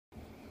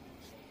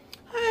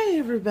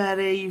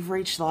everybody, you've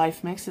reached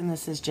Life Mix and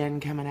this is Jen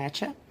coming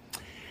at you.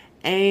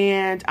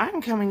 And I'm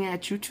coming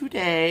at you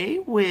today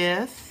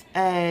with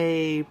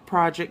a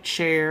project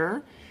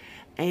share.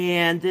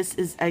 And this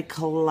is a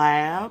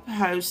collab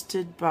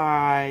hosted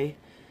by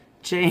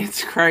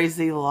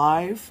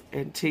Janscrazylife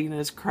and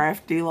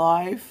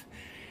Tinascraftylife.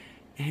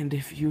 And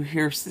if you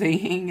hear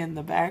singing in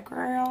the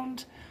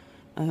background,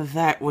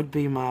 that would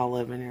be my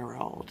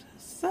 11-year-old.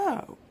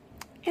 So,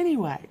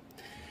 anyway,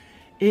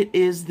 it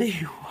is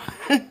the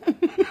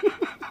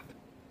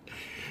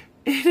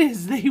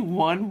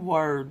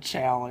one-word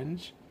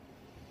challenge.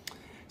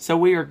 So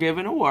we are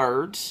given a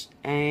word,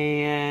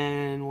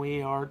 and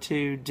we are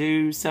to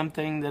do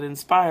something that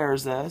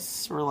inspires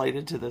us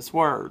related to this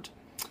word.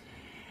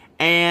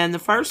 And the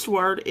first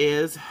word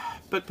is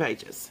book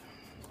pages,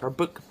 or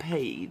book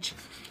page.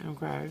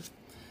 Okay.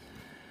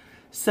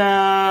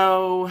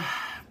 So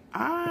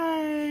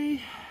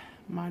I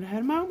might have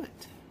had a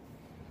moment.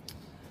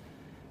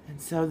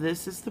 And so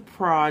this is the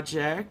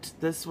project.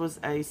 This was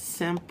a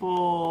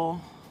simple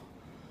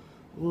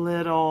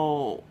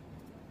little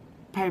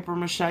paper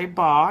mache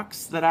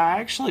box that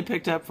I actually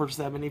picked up for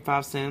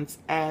 75 cents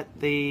at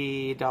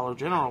the Dollar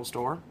General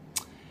store.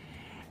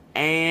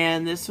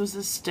 And this was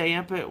a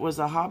stamp. It was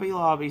a Hobby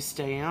Lobby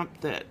stamp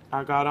that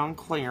I got on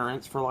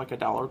clearance for like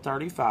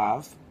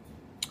 $1.35.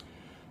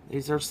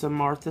 These are some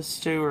Martha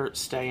Stewart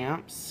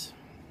stamps.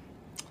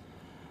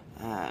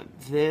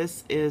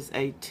 This is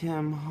a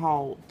Tim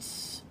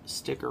Holtz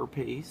sticker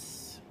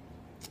piece.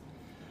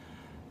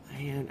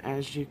 And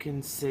as you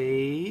can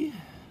see,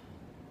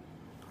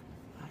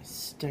 I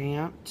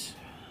stamped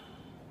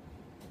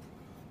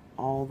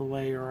all the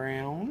way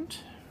around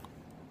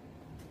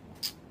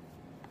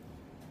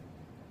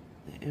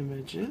the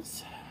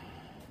images.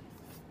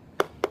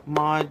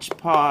 Mod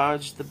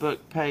Podge the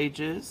book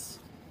pages.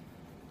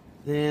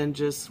 Then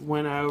just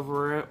went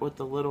over it with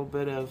a little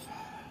bit of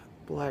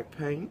black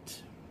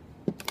paint.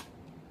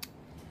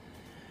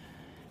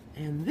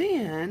 And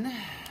then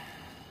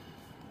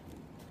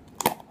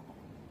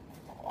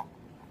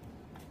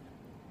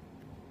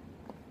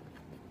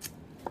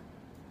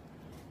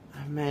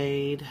I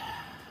made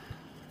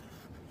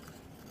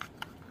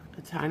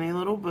a tiny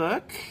little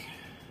book,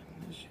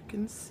 as you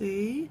can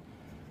see,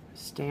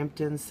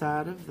 stamped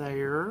inside of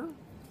there.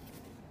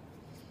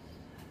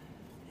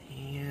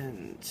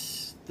 And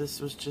this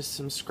was just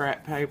some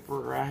scrap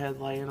paper I had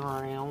laying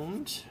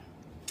around.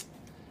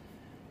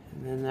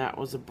 And then that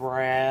was a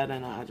brad,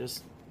 and I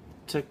just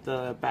took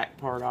the back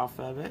part off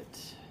of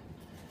it.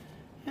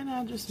 And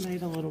I just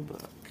made a little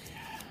book.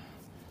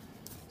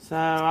 So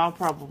I'll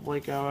probably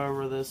go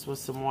over this with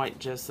some white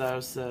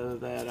gesso so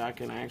that I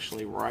can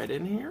actually write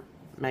in here,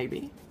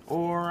 maybe.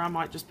 Or I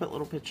might just put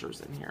little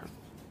pictures in here.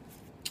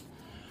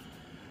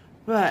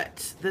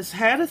 But this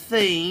had a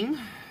theme.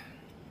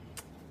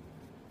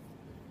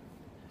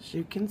 As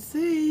you can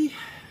see,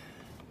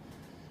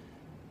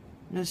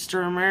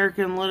 Mr.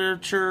 American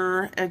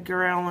Literature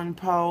Edgar Allan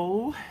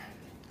Poe,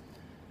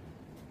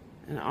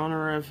 in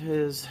honor of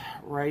his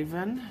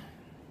raven.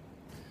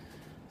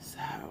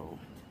 So,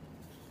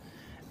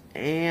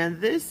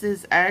 and this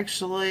is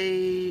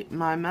actually,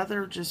 my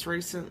mother just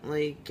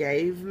recently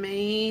gave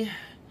me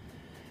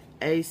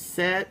a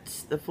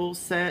set, the full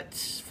set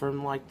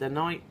from like the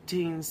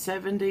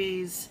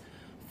 1970s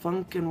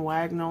Funk and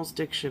Wagnall's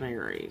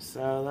dictionary.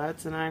 So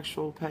that's an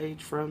actual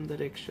page from the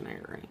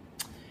dictionary.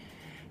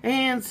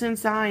 And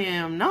since I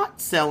am not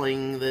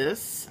selling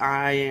this,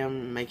 I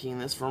am making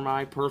this for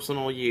my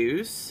personal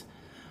use,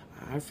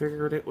 I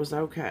figured it was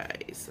okay.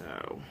 So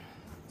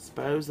I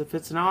suppose if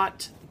it's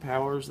not, the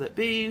powers that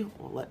be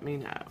will let me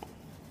know.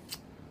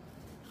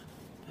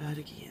 But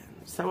again,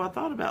 so I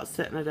thought about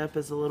setting it up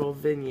as a little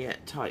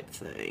vignette type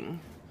thing.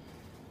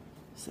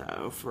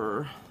 So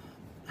for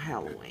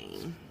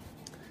Halloween.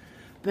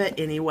 But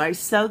anyway,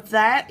 so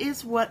that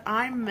is what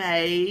I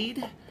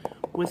made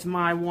with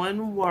my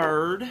one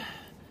word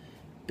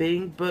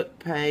being book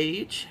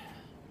page.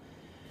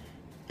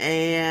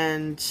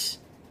 And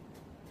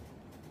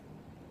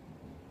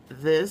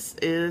this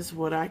is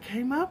what I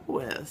came up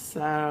with.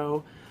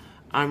 So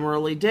I'm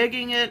really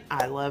digging it.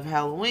 I love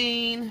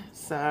Halloween.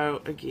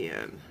 So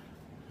again,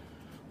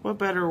 what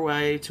better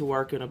way to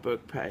work in a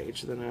book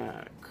page than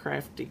a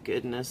crafty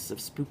goodness of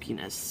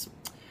spookiness?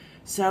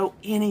 So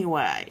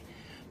anyway,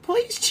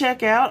 please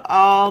check out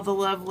all the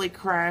lovely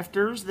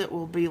crafters that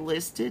will be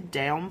listed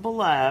down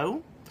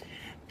below.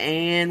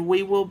 And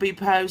we will be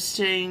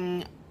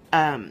posting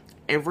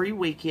every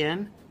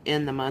weekend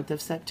in the month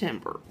of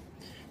September.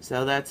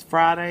 So that's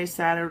Friday,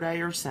 Saturday,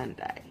 or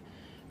Sunday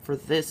for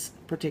this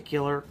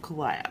particular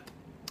collab.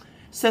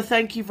 So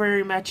thank you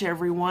very much,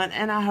 everyone,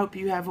 and I hope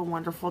you have a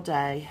wonderful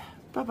day.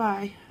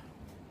 Bye-bye.